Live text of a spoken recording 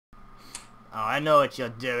Oh, I know what you're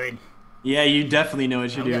doing. Yeah, you definitely know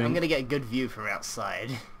what you're doing. I'm gonna get a good view from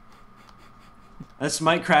outside. This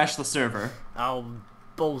might crash the server. Oh,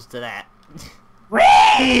 balls to that.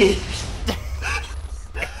 Whee!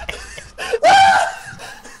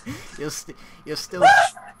 You're still.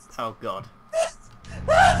 Oh god.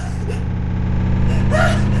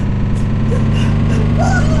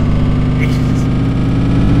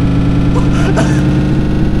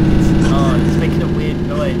 Oh, it's making a weird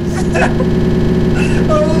noise.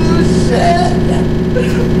 Oh shit!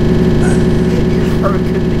 You've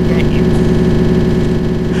broken the game.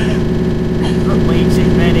 Stop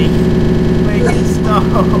waiting, Benny. Make it stop.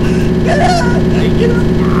 Make it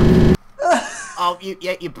stop. Oh,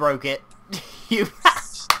 you broke it. You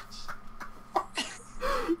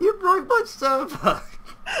you broke my server.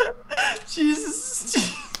 Jesus.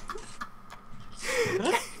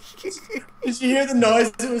 Did you hear the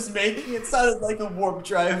noise it was making? It sounded like a warp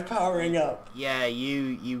drive powering up. Yeah,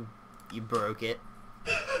 you broke it.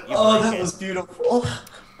 That was beautiful.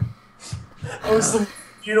 That was the most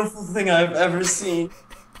beautiful thing I've ever seen.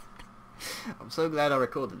 I'm so glad I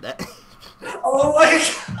recorded that. Oh my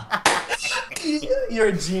god! You're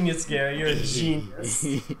a genius, Gary. You're a genius.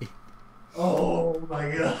 Oh my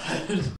god.